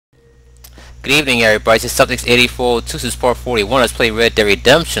Good evening, everybody. This is Subjects 84. This is part 41. Let's play Red Dead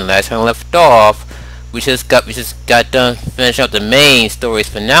Redemption. Last time we left off, we just got done finishing up the main story's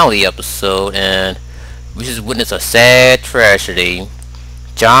finale episode, and we just witnessed a sad tragedy.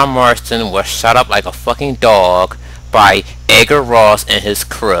 John Marston was shot up like a fucking dog by Edgar Ross and his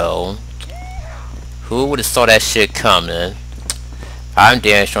crew. Who would have saw that shit coming? I'm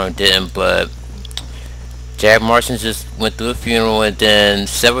damn sure I didn't, but Jack Marston just went through a funeral, and then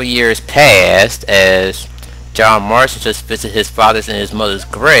several years passed as John Marston just visited his father's and his mother's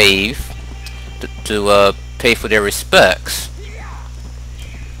grave to pay for their respects.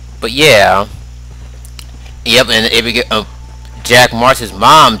 But yeah, yep, and Abigail, Jack Marston's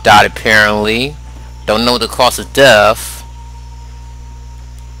mom died apparently. Don't know the cause of death.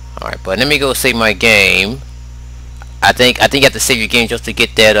 Alright, but let me go save my game. I think you have to save your game just to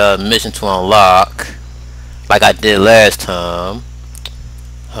get that mission to unlock, like I did last time.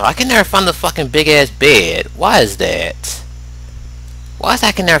 Oh, I can never find the fucking big ass bed. Why is that? Why is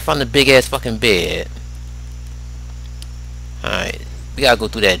I can never find the big ass fucking bed? Alright, we gotta go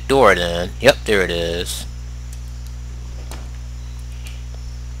through that door then. Yep, there it is.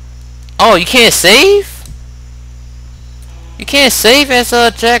 Oh, you can't save? You can't save as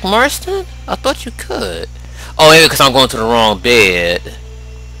Jack Marston? I thought you could. Oh, maybe because I'm going to the wrong bed.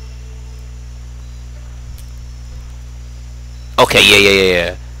 Okay,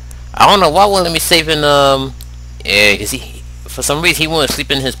 yeah. I don't know why wouldn't let me save in yeah, cause he, for some reason he wanted to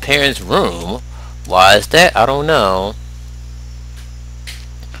sleep in his parents' room. Why is that? I don't know.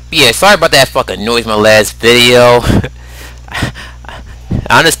 But yeah, sorry about that fucking noise in my last video. I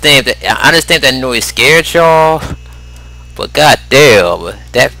understand that noise scared y'all, but goddamn,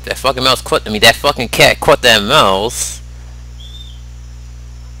 that fucking mouse caught me. That fucking cat caught that mouse.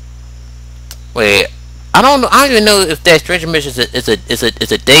 Wait. I don't even know if that stranger mission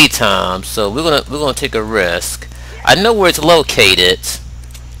is a daytime, so we're gonna take a risk. I know where it's located.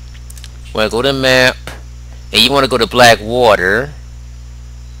 We're gonna go to the map, and you want to go to Blackwater.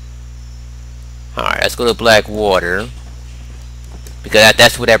 All right, let's go to Blackwater because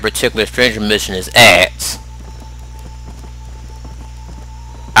that's where that particular stranger mission is at.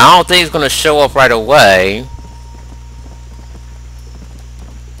 I don't think it's gonna show up right away.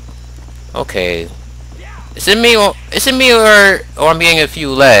 Okay. Is it me or I'm getting a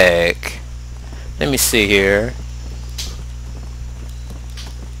few lag? Let me see here.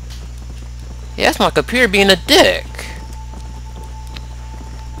 Yeah, that's my computer being a dick.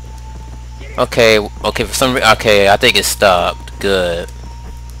 Okay, for some reason, okay, I think it stopped. Good.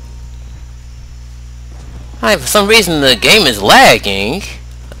 Alright, for some reason the game is lagging.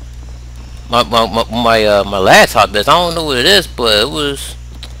 My laptop is. I don't know what it is, but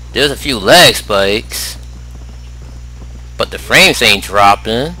there's a few lag spikes. But the frames ain't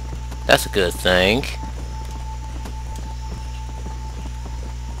dropping. That's a good thing.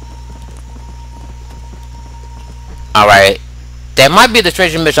 Alright. That might be the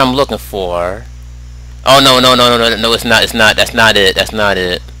stranger mission I'm looking for. Oh no, it's not. That's not it. That's not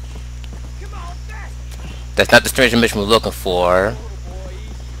it. That's not the stranger mission we're looking for.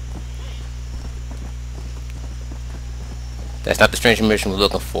 That's not the stranger mission we're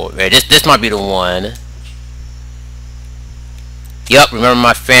looking for. Right, this might be the one. Yup, remember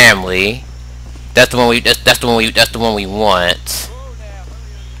my family. That's the one we. That's the one we want.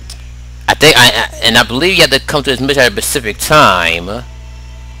 I think I believe you have to come to this mission at a specific time. Am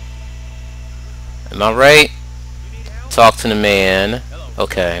I right? Talk to the man.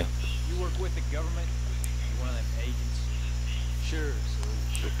 Okay. You work with the government? You one of them agents? Sure.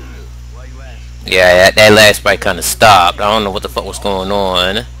 So why you asking? Yeah, that last spike kind of stopped. I don't know what the fuck was going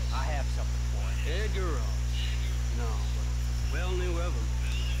on. I have something for him. Edgar Ross. No, but well knew of him.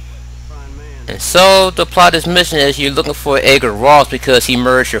 Fine man. And so the plot of this mission is you're looking for Edgar Ross because he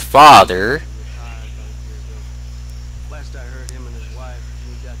murdered your father. Last I heard, him and his wife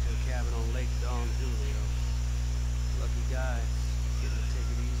moved out to a cabin on Lake Don Julio. Lucky guy, getting to take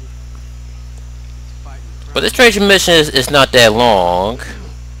it easy. Fighting crime. But this stranger mission is not that long.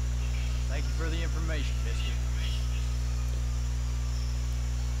 Thank you for the information, mister.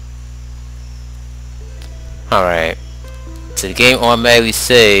 Alright. So the game automatically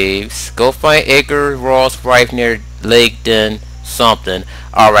saves. Go find Edgar Ross' wife near Lake Den something.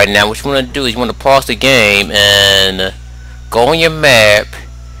 Alright, now what you want to do is you want to pause the game and go on your map.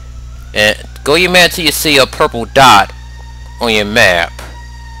 And go on your map until you see a purple dot on your map.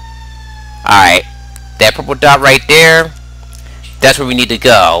 Alright. That purple dot right there, that's where we need to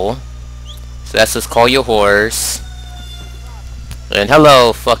go. So let's just call your horse. And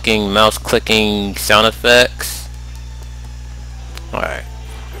hello, fucking mouse clicking sound effects. Alright.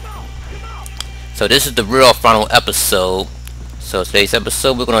 So this is the real final episode. So today's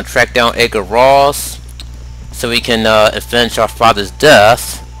episode, we're gonna track down Edgar Ross so we can avenge our father's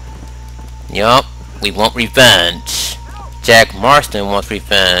death. Yup, we want revenge. Jack Marston wants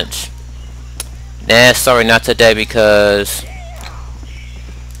revenge. Nah, sorry, not today because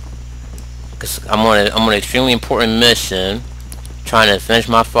I'm on an extremely important mission, trying to avenge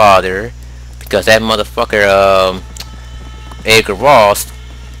my father because that motherfucker Edgar Ross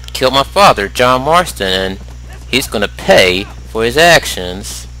killed my father, John Marston, and he's gonna pay for his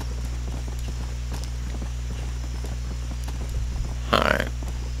actions. Alright.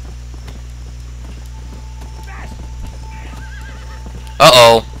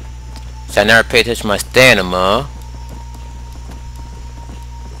 Uh-oh. So I never paid attention to my stamina.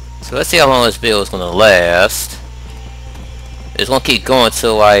 So let's see how long this video is gonna last. It's gonna keep going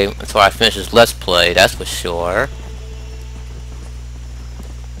until I finish this Let's Play, that's for sure.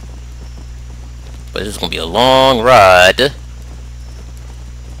 But this is gonna be a long ride.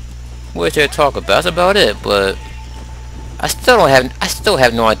 What's there to talk about? That's about it, but I still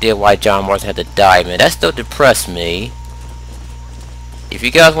have no idea why John Marston had to die, man. That still depressed me. If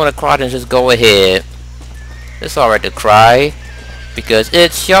you guys want to cry, then just go ahead. It's alright to cry. Because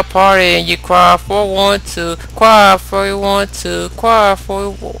it's your party and you cry for one to, cry for you want to, cry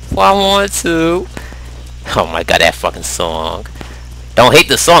for I want to. Oh my god, that fucking song. Don't hate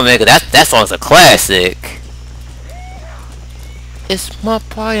the song, man, because that song's a classic. It's my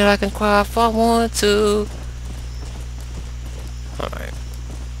party and I can cry if I want to. Alright.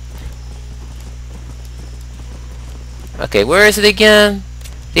 Okay, where is it again?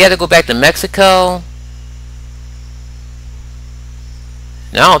 Do you have to go back to Mexico?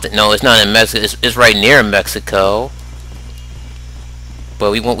 No, I don't think, no, it's not in Mexico. It's right near Mexico.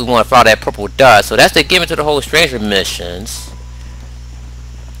 But we want to follow that purple dot. So that's the gimmick to the whole stranger missions.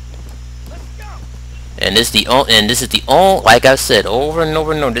 And this is the only, like I said over and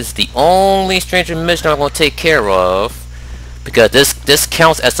over and over, this is the only stranger mission I'm gonna take care of, because this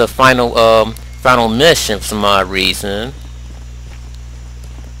counts as the final mission for some odd reason.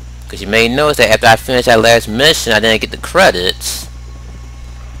 Because you may notice that after I finished that last mission, I didn't get the credits.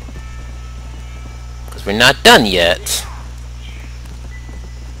 Because we're not done yet.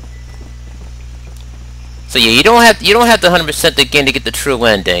 So yeah, you don't have to 100% the game to get the true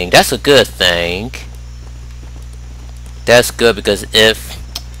ending. That's a good thing. That's good because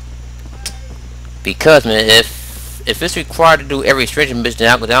man, if it's required to do every stranger mission, then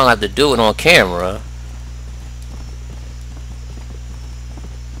I don't have to do it on camera.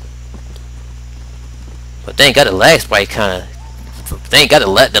 But thank God the lag spike thank God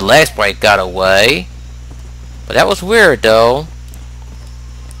the lag spike got away. But that was weird though.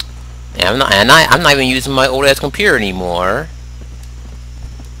 And I'm not even using my old ass computer anymore.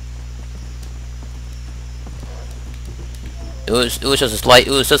 It was just a slight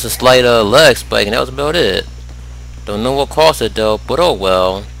lag spike, and that was about it. Don't know what caused it though, but oh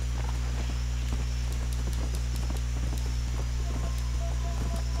well.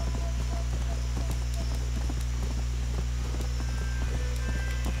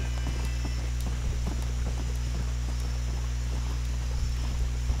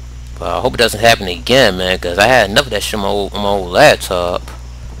 But I hope it doesn't happen again, man, because I had enough of that shit on my old laptop.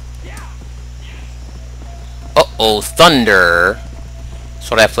 Uh-oh, thunder.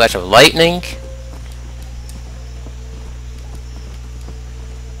 Saw that flash of lightning.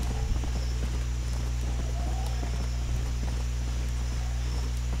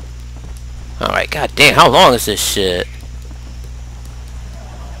 Alright, goddamn, how long is this shit?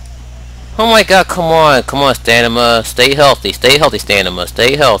 Oh my god, come on, Stamina, stay healthy, Stamina,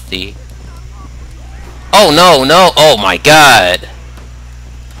 stay healthy. Oh no, oh my god.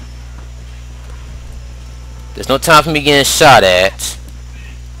 There's no time for me getting shot at.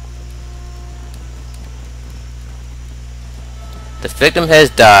 The victim has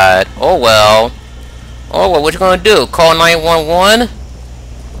died. Oh well. Oh well, what you gonna do? Call 911?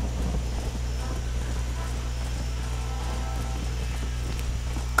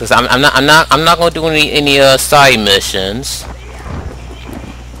 Cause I'm not gonna do any side missions.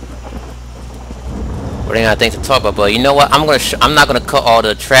 But I got things to talk about. But you know what? I'm not gonna cut all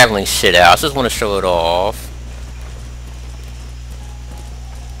the traveling shit out. I just want to show it off.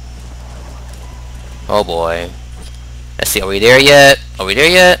 Oh boy. Let's see. Are we there yet? Are we there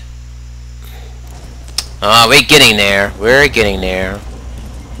yet? We're getting there. We're getting there.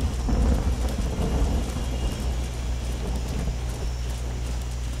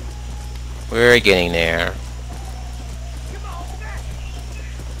 We're getting there.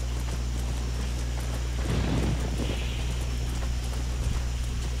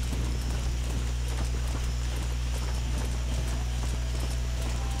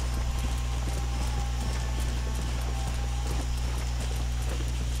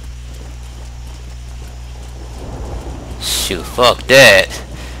 shoot, fuck that.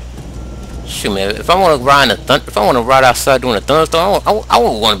 Shoot, man, if I want to ride if I want to ride outside doing a thunderstorm, I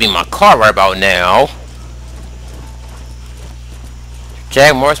would want to be in my car right about now.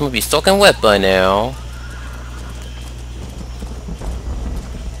 Jack Marston would be soaking wet by now.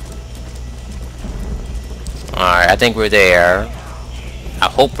 Alright, I think we're there. I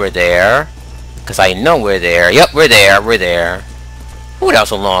hope we're there. Because I know we're there. Yep, we're there. We're there. Ooh, that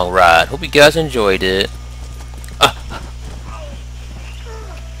was a long ride. Hope you guys enjoyed it.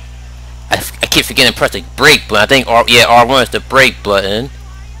 I keep forgetting to press the brake button. I think R1 is the brake button.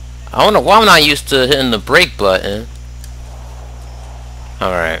 I don't know why I'm not used to hitting the brake button.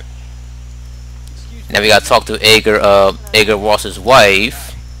 Alright. Now we gotta talk to Edgar Ross's wife.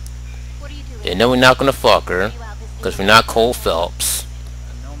 And then we're not gonna fuck her. Because we're not Cole Phelps.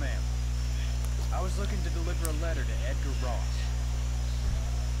 No, ma'am. I was looking to deliver a letter to Edgar Ross.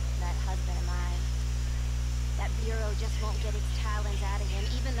 That husband of mine. That bureau just won't get its talons out of him,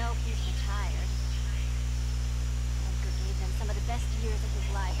 even though he's retired. Edgar gave them some of the best years of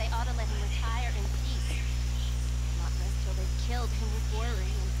his life. They ought to let him retire in peace. Not rest till they've killed him with worry.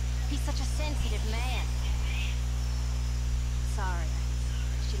 And he's such a sensitive man. Sorry.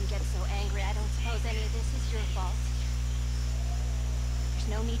 I shouldn't get so angry. I don't suppose any of this is your fault.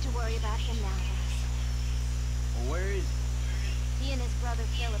 There's no need to worry about him now, Ross. Well, where is he? He and his brother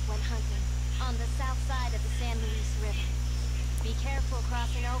Philip went hunting on the south side of the San Luis River. Be careful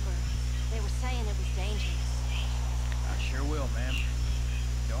crossing over. They were saying it was dangerous. I sure will, ma'am.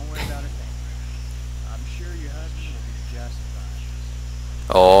 Don't worry about a thing. I'm sure your husband will be just fine.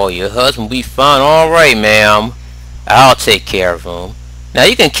 Oh, your husband will be fine. Alright, ma'am. I'll take care of him. Now,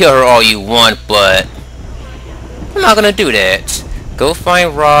 you can kill her all you want, but I'm not gonna do that. Go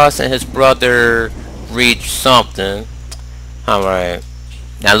find Ross and his brother reach something. Alright.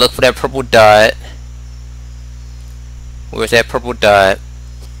 Now look for that purple dot. Where's that purple dot?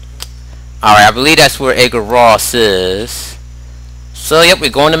 Alright, I believe that's where Edgar Ross is. So, yep, we're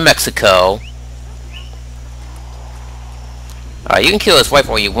going to Mexico. Alright, you can kill his wife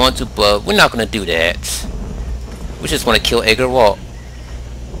all you want to, but we're not gonna do that. We just want to kill Edgar Ross.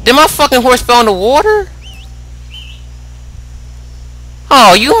 Did my fucking horse fall in the water?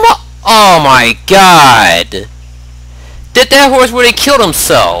 Oh, oh my god. Did that horse really kill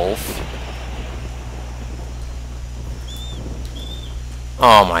himself?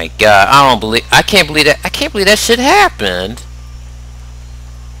 Oh my god. I can't believe that shit happened.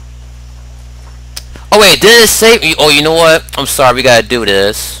 Oh wait, did it save me? Oh, you know what? I'm sorry, we gotta do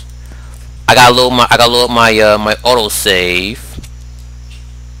this. I gotta load my my auto save.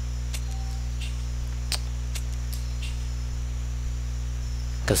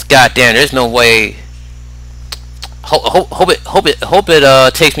 Cause goddamn, there's no way. Hope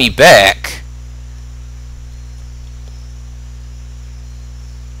it takes me back.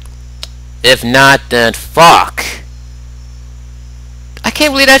 If not, then fuck. I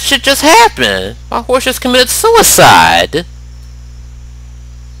can't believe that shit just happened. My horse just committed suicide.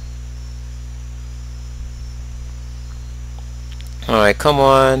 Alright, come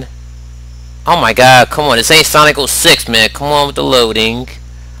on. Oh my god, come on. This ain't Sonic 06, man. Come on with the loading.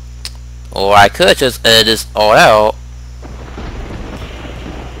 Or I could just edit this all out.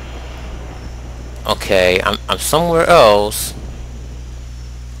 Okay, I'm somewhere else.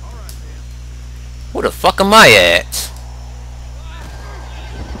 Where the fuck am I at?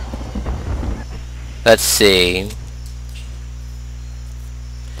 Let's see.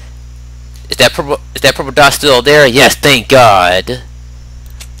 Is that purple dot still there? Yes, thank God.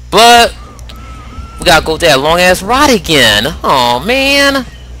 But we gotta go that long ass ride again. Oh man.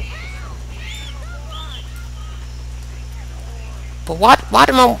 But why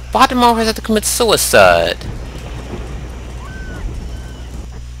did my horse have to commit suicide?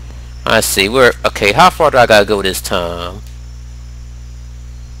 Let's see, okay, how far do I gotta go this time?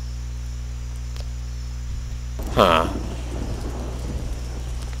 Huh.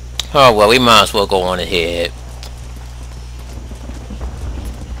 Oh well, we might as well go on ahead.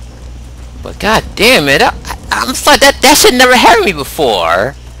 But god damn it, I'm sorry, that shit never happened to me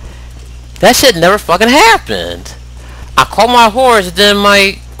before. That shit never fucking happened. I called my horse, and then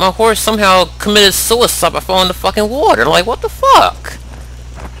my horse somehow committed suicide by falling in the fucking water. I'm like, what the fuck?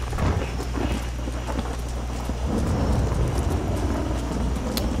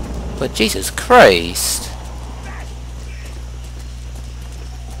 But Jesus Christ.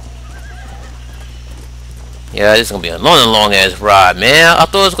 Yeah, this is gonna be a long ass ride, man. I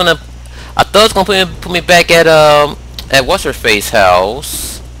thought it was gonna put me back at what's her face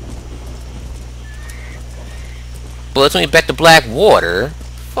house. But it's only back to Black Water.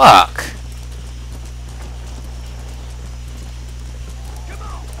 Fuck.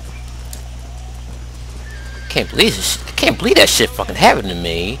 Can't believe this. I can't believe that shit fucking happened to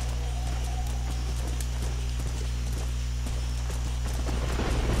me.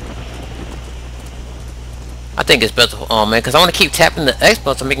 I think it's better. Oh man, because I want to keep tapping the X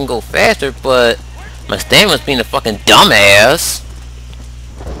button to make him go faster, but my stamina's being a fucking dumbass.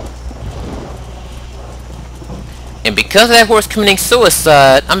 And because of that horse committing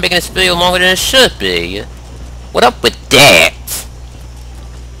suicide, I'm making this video longer than it should be. What up with that?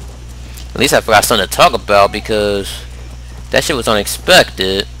 At least I forgot something to talk about because that shit was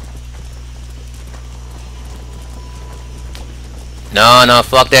unexpected. No,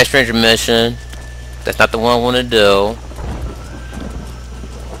 fuck that stranger mission. That's not the one I want to do.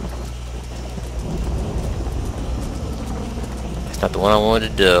 That's not the one I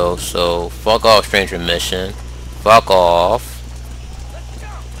wanted to do. So fuck off, stranger mission. Fuck off.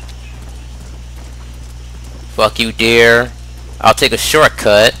 Fuck you, dear. I'll take a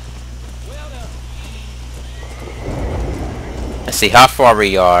shortcut. Let's see how far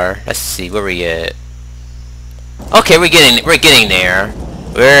we are. Let's see where we at. Okay, we're getting there.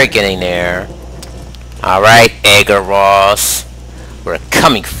 We're getting there. All right, Edgar Ross. We're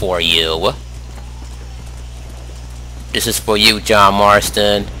coming for you. This is for you, John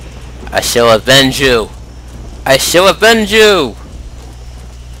Marston. I shall avenge you. I shall avenge you.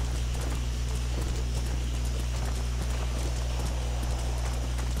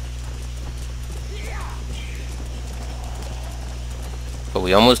 But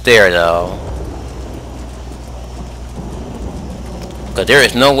we almost there though. Cause there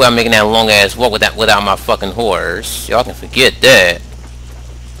is no way I'm making that long ass walk without my fucking horse. Y'all can forget that.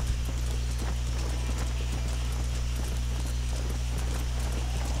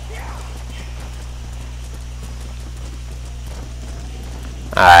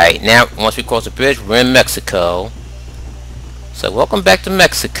 Alright, now once we cross the bridge, we're in Mexico. So welcome back to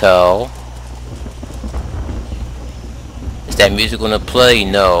Mexico. Is that music gonna play?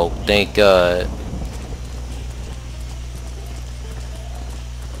 No, thank God.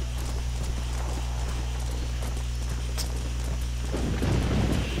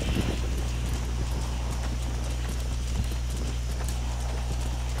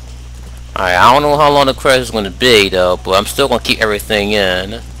 Alright, I don't know how long the crash is gonna be though, but I'm still gonna keep everything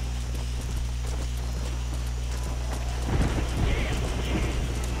in.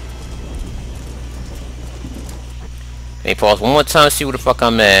 Let me pause one more time to see where the fuck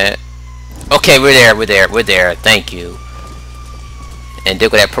I'm at. Okay, we're there, thank you. And there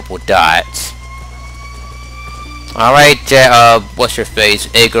go that purple dot. Alright, what's your face?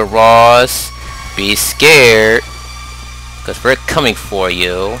 Edgar Ross. Be scared. Cause we're coming for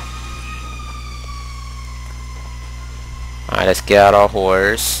you. Alright, let's get out our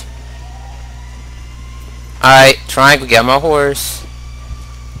horse. Alright, Triangle, get my horse.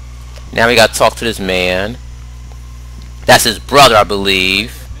 Now we gotta talk to this man. That's his brother, I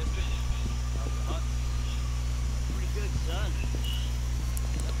believe. Pretty good, son.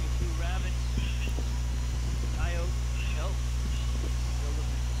 Looking a few rabbits, coyote, elk. Still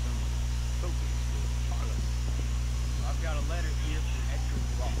looking for some trophies for Harlem. I've got a letter here from Edgar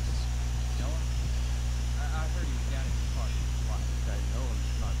Ross. Know him? I heard he was down at the party. Why? I know him.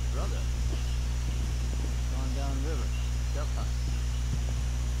 He's my brother. Gone down the river. Duck hunt.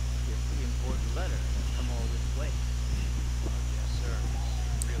 It's a pretty important letter. I've come all this way.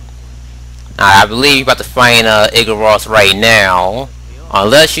 I believe you're about to find Edgar Ross right now.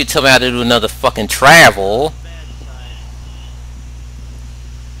 Unless you tell me how to do another fucking travel.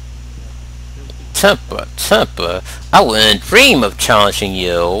 Temper. I wouldn't dream of challenging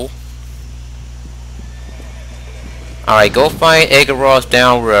you. Alright, go find Edgar Ross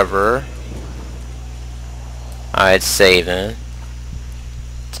downriver. Alright, saving.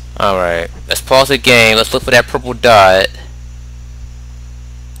 Alright, let's pause the game. Let's look for that purple dot.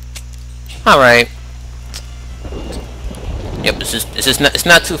 Alright. Yep, it's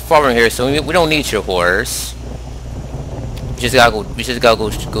not too far from here, so we don't need your horse. We just gotta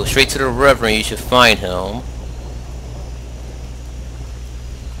go straight to the river and you should find him.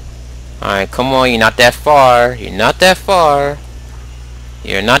 Alright, come on, you're not that far. You're not that far.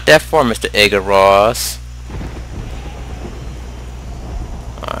 You're not that far, Mr. Edgar Ross.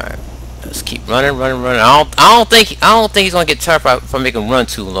 Alright. Let's keep running. I don't think he's gonna get tired if I make him run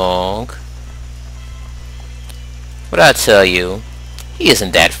too long. What I tell you, he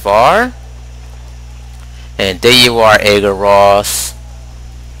isn't that far. And there you are, Edgar Ross.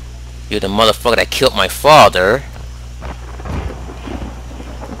 You're the motherfucker that killed my father.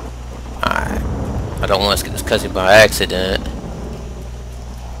 Alright. I don't want to get this cousin by accident.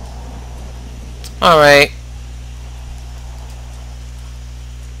 Alright.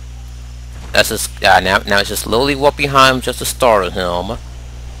 That's just now it's just slowly walk behind him just to startle him.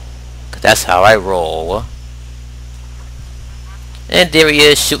 Cause that's how I roll. And there he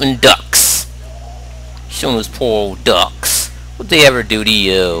is shooting ducks. Shooting those poor old ducks. What'd they ever do to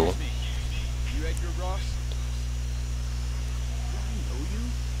you? Excuse me. You Edgar Ross? Do I know you?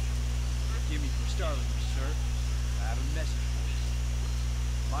 Forgive me for startling you, sir. I have a message for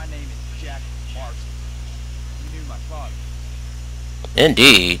you. My name is Jack Marston. You knew my father.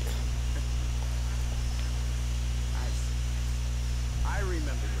 Indeed. I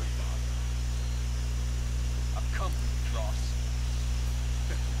remember your father. I've come for you, Ross.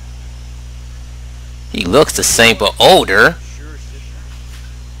 He looks the same but older. Sure, sister.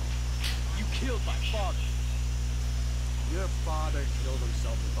 You killed my father. Your father killed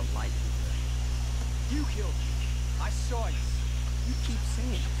himself with a light bulb. You killed him. I saw you. You keep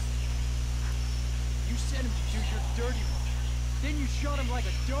saying this. You sent him to do your dirty work. Then you shot him like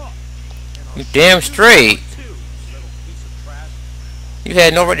a dog. And I'll You shoot damn you straight. too, little piece of trash. You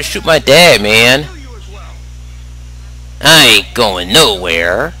had no right to shoot my dad, man. Kill you as well. I ain't going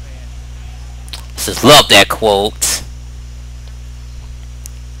nowhere. Just love that quote.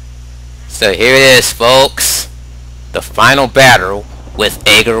 So here it is, folks. The final battle with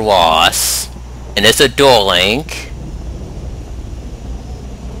Edgar Ross. And it's a duel link.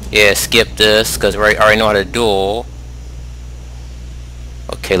 Yeah, skip this, because we already know how to duel.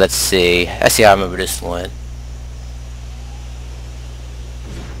 Okay, let's see. Let's see how I remember this one.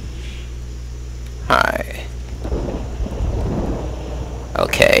 Hi.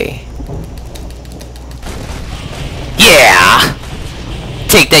 Okay. Yeah!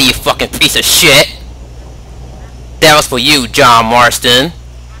 Take that, you fucking piece of shit! That was for you, John Marston.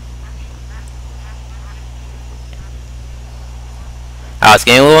 I was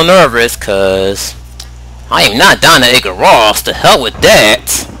getting a little nervous, cause I am not down to Edgar Ross. To hell with that.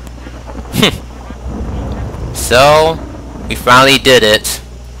 So, we finally did it.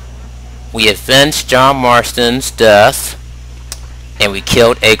 We avenged John Marston's death, and we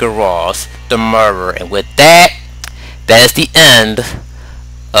killed Edgar Ross, the murderer. And with that, that is the end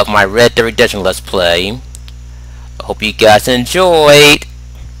of my Red Dead Redemption Let's Play. I hope you guys enjoyed.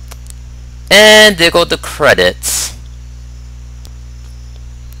 And there go the credits.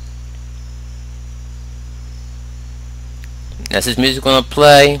 That's his music gonna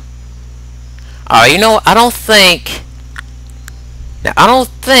play. You know, I don't think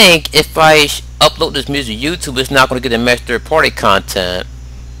if I upload this music to YouTube, it's not gonna get the match third-party content.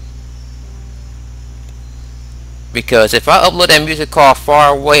 Because if I upload that music called "Far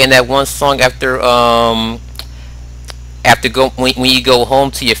Away" and that one song after when you go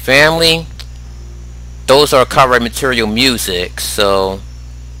home to your family, those are copyright material music. So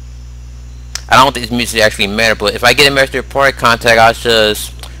I don't think this music actually matters. But if I get a match third-party content, I'll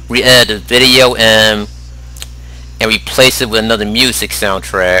just re-edit the video and replace it with another music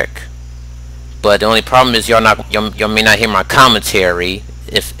soundtrack. But the only problem is y'all may not hear my commentary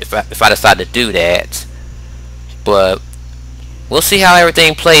if I decide to do that. But we'll see how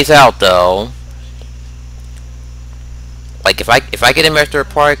everything plays out, though. Like if I get a third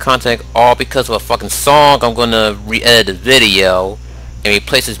party content all because of a fucking song, I'm gonna re-edit the video and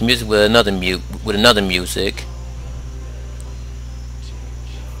replace this music with another music.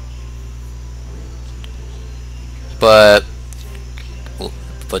 But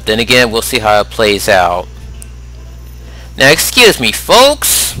then again, we'll see how it plays out. Now, excuse me,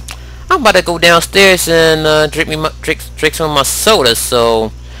 folks. I'm about to go downstairs and drink some of my soda.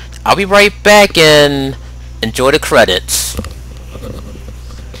 So I'll be right back and enjoy the credits.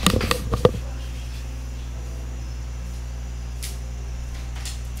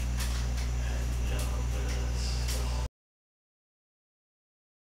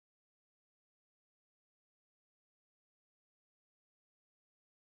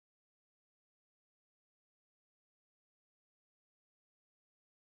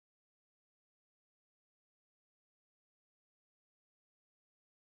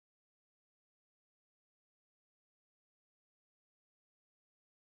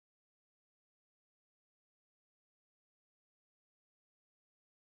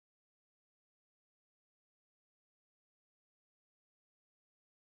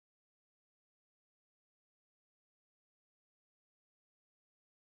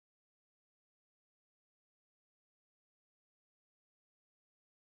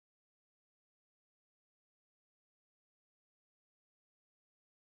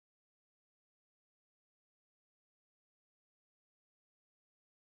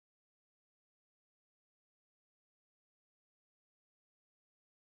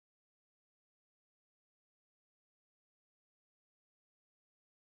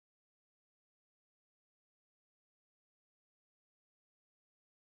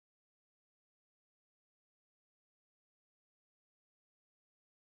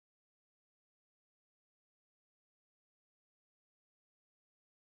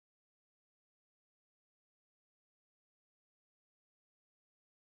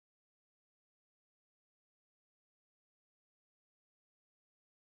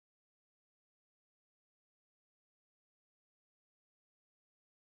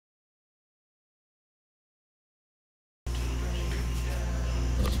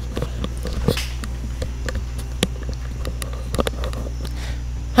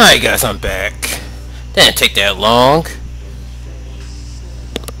 Hi guys, I'm back. Didn't take that long.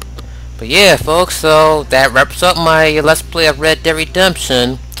 But yeah, folks, so that wraps up my Let's Play of Red Dead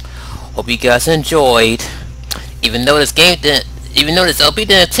Redemption. Hope you guys enjoyed. Even though this LP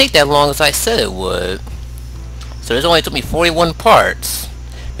didn't take that long as I said it would. So this only took me 41 parts.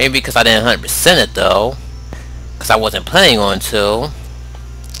 Maybe because I didn't 100% it though. Because I wasn't planning on to.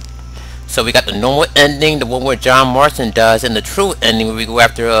 So we got the normal ending, the one where John Marston dies, and the true ending where we go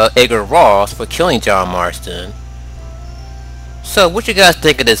after Edgar Ross for killing John Marston. So what you guys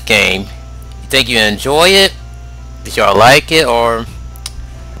think of this game? You think you enjoy it? Did y'all like it, or...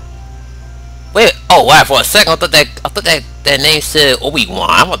 Wait, oh wow, for a second I thought that name said Obi-Wan.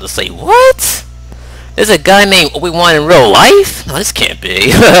 I'm about to say, what? There's a guy named Obi-Wan in real life? No, this can't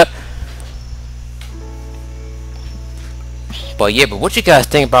be. But yeah, but what you guys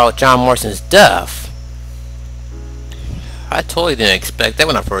think about John Marston's death? I totally didn't expect that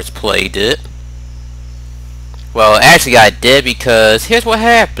when I first played it. Well, actually I did, because here's what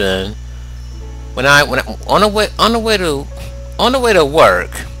happened. When I on the way to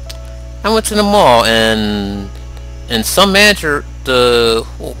work, I went to the mall and some manager,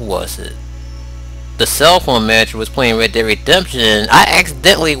 who was it? The cell phone manager was playing Red Dead Redemption, and I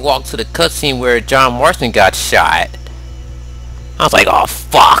accidentally walked to the cutscene where John Marston got shot. I was like, oh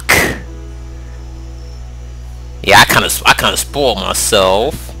fuck. Yeah, I kind of spoiled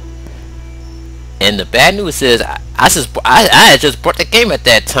myself. And the bad news is, I had just bought the game at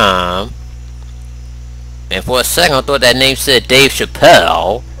that time. And for a second I thought that name said Dave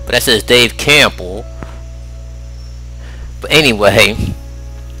Chappelle, but that says Dave Campbell. But anyway,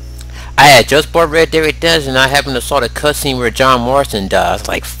 I had just bought Red Dead Redemption, and I happened to saw the cutscene where John Marston dies.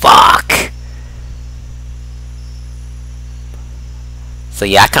 Like, fuck. So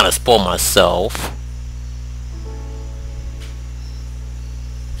yeah, I kind of spoiled myself.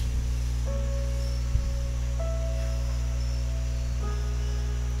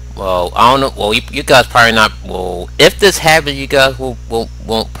 Well, I don't know. Well, you guys probably not. Well, if this happens, you guys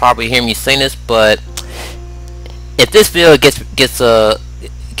won't probably hear me saying this. But if this video gets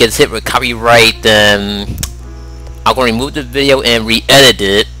hit with copyright, then I'm gonna remove the video and re-edit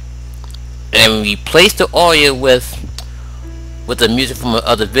it and replace the audio with the music from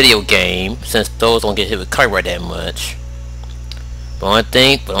another video game, since those don't get hit with copyright that much. The only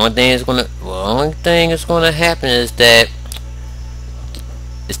thing that's gonna happen is that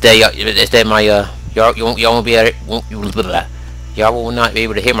y'all will not be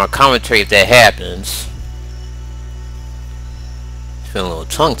able to hear my commentary if that happens. Feeling a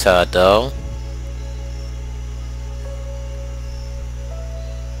little tongue-tied though.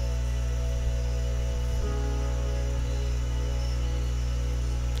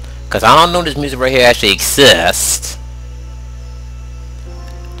 Cause I don't know this music right here actually exists.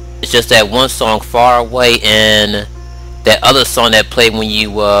 It's just that one song, Far Away, and that other song that played when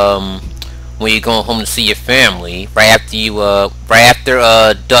you're going home to see your family, right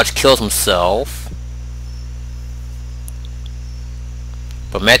after Dutch kills himself.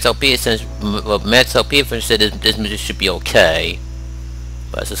 But Matt's LP said this music should be okay.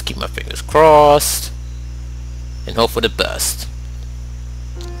 But let's just keep my fingers crossed and hope for the best.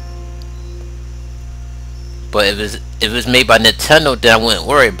 But if it's made by Nintendo, then I wouldn't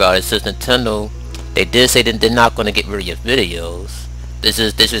worry about it. Since Nintendo, they did say that they're not going to get rid of your videos. This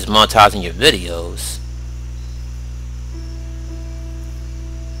is monetizing your videos.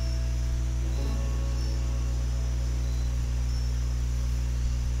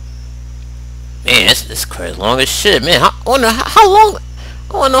 Man, this crazy long as shit, man. I wanna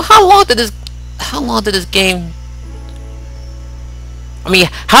know how long did this game? I mean,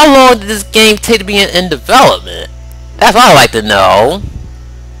 how long did this game take to be in development? That's what I'd like to know.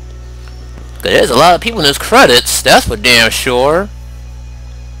 Cause there's a lot of people in this credits, that's for damn sure.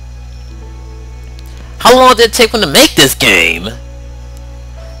 How long did it take them to make this game?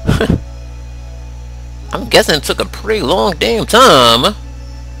 I'm guessing it took a pretty long damn time.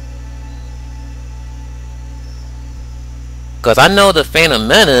 Cause I know the Phantom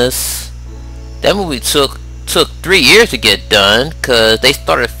Menace, that movie took 3 years to get done, cause they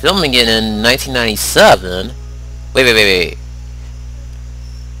started filming it in 1997. Wait.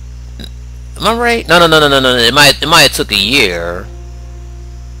 Am I right? No. It might have took a year.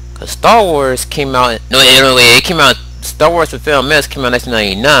 Cause Star Wars came out. It came out. Star Wars: The Phantom Menace came out in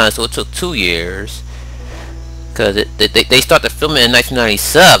 1999, so it took 2 years. Cause they started filming in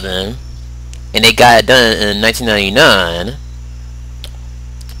 1997, and they got it done in 1999.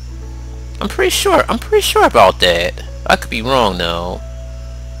 I'm pretty sure about that. I could be wrong though.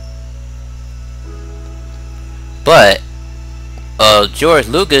 But George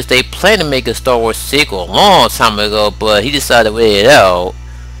Lucas, they planned to make a Star Wars sequel a long time ago, but he decided to wait it out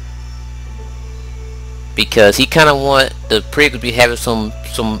because he kind of want the prequel to be having some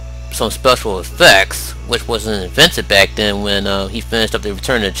special effects, which wasn't invented back then when he finished up the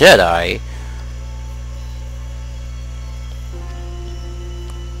Return of the Jedi.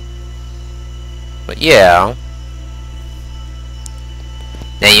 But yeah,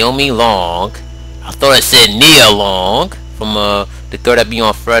 Naomi Long. I thought it said Nia Long from the girl that be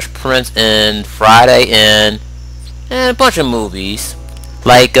on Fresh Prince and Friday and a bunch of movies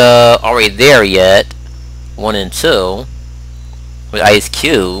like Already There Yet 1 and 2 with Ice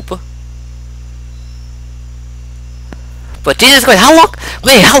Cube. But Jesus Christ, how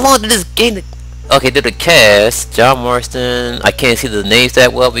long did this game? Okay, did the cast John Marston? I can't see the names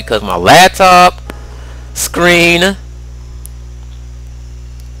that well because my laptop screen.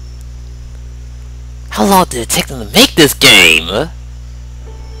 How long did it take them to make this game?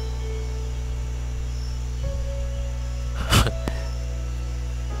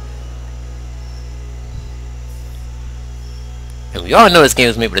 And we all know this game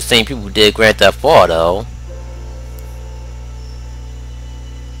was made by the same people who did Grand Theft Auto.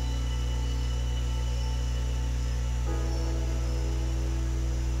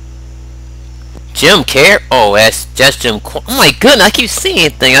 Jim Carrey? Oh, that's Jim. Oh my goodness, I keep seeing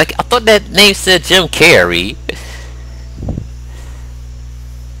things. I thought that name said Jim Carrey.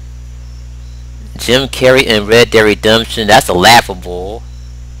 Jim Carrey in Red Dead Redemption. That's a laughable.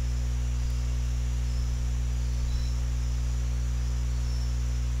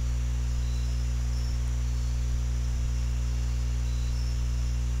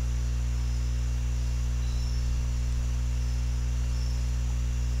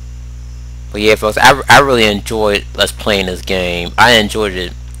 But yeah, folks, I really enjoyed us playing this game. I enjoyed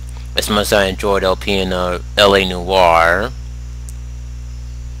it as much as I enjoyed LP in LA Noire.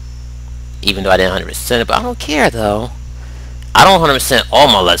 Even though I didn't 100% it, but I don't care though. I don't 100% all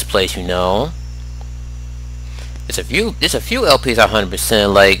my Let's Plays, you know. There's a few LPs I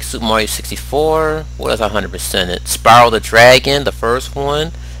 100%, like Super Mario 64. What else I 100% it? Spiral the Dragon, the first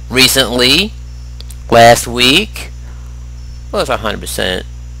one, recently, last week. What else I 100%?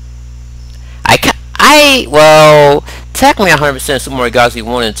 Well, technically I 100% Super Mario Galaxy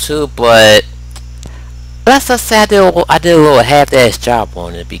 1 and 2, but let's just say I did a little half-ass job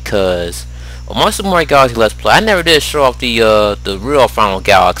on it because on my Super Mario Galaxy Let's Play, I never did show off the real Final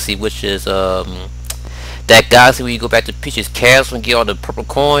Galaxy, which is that galaxy where you go back to Peach's castle and get all the purple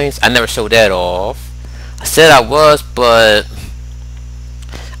coins. I never showed that off. I said I was, but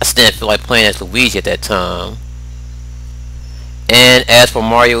I still didn't feel like playing as Luigi at that time. And as for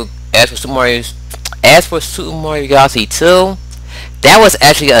Super Mario Galaxy 2, that was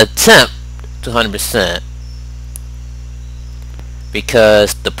actually an attempt to 100%.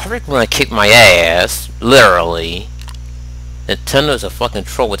 Because the perfect run kicked my ass, literally. Nintendo's a fucking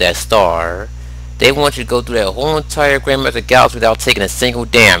troll with that star. They want you to go through that whole entire Grandmaster Galaxy without taking a single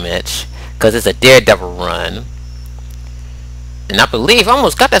damage. Because it's a Daredevil run. And I believe I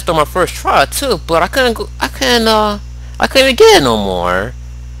almost got that star my first try too, but I couldn't even get it no more.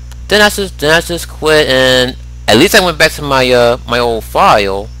 Then I just quit, and at least I went back to my my old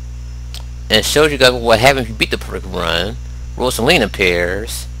file and showed you guys what happens if you beat the perfect run. Rosalina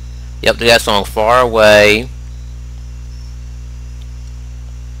appears. Yep, they got that song Far Away.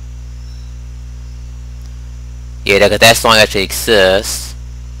 Yeah, that song actually exists.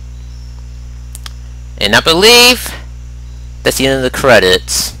 And I believe that's the end of the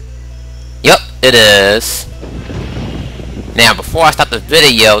credits. Yep, it is. Now, before I stop the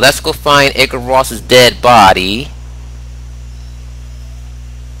video, let's go find Edgar Ross's dead body.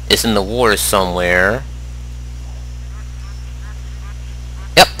 It's in the water somewhere.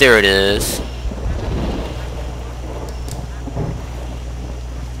 Yep, there it is.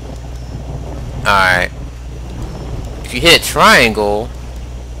 Alright. If you hit triangle,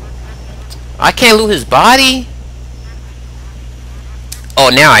 I can't loot his body? Oh,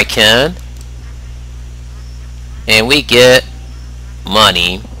 now I can. And we get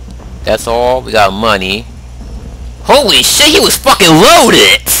money. That's all. We got money. Holy shit, he was fucking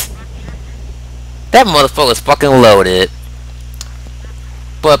loaded! That motherfucker was fucking loaded.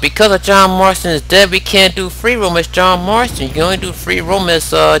 But because of John Marston is dead, we can't do free roam as John Marston. You can only do free roam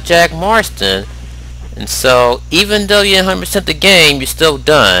as Jack Marston. And so, even though you 100% the game, you're still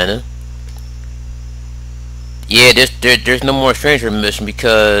done. Yeah, there's no more stranger mission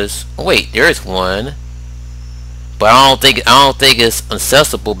because wait, there is one. But I don't think it's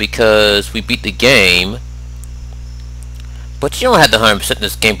accessible because we beat the game. But you don't have to 100%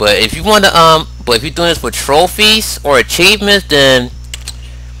 this game. But if you want to but if you're doing this for trophies or achievements, then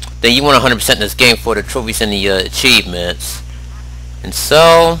you want 100% this game for the trophies and the achievements. And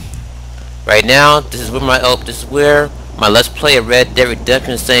so right now, this is where my Let's Play of Red Dead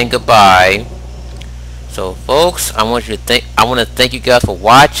Redemption is saying goodbye. So folks, I want to thank you guys for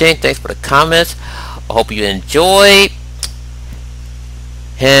watching. Thanks for the comments. I hope you enjoyed,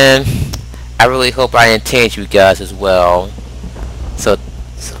 and I really hope I entertained you guys as well. So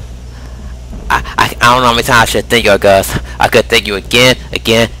I don't know how many times I should thank y'all guys. I could thank you again,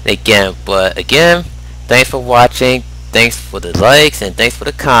 but again, thanks for watching. Thanks for the likes and thanks for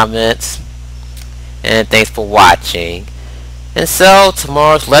the comments, and thanks for watching. And so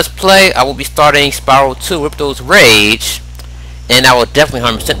tomorrow's Let's Play, I will be starting Spiral 2 Ripto's Rage, and I will definitely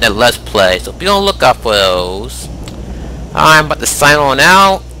 100% that Let's Play, so be on the lookout for those. I'm about to sign on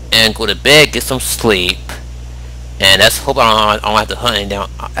out and go to bed, get some sleep, and let's hope I don't have to hunt down.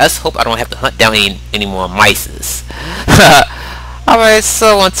 Let's hope I don't have to hunt down any more mices. Alright,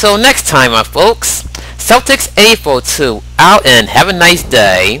 so until next time, my folks, Celtics 842 out, and have a nice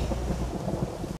day.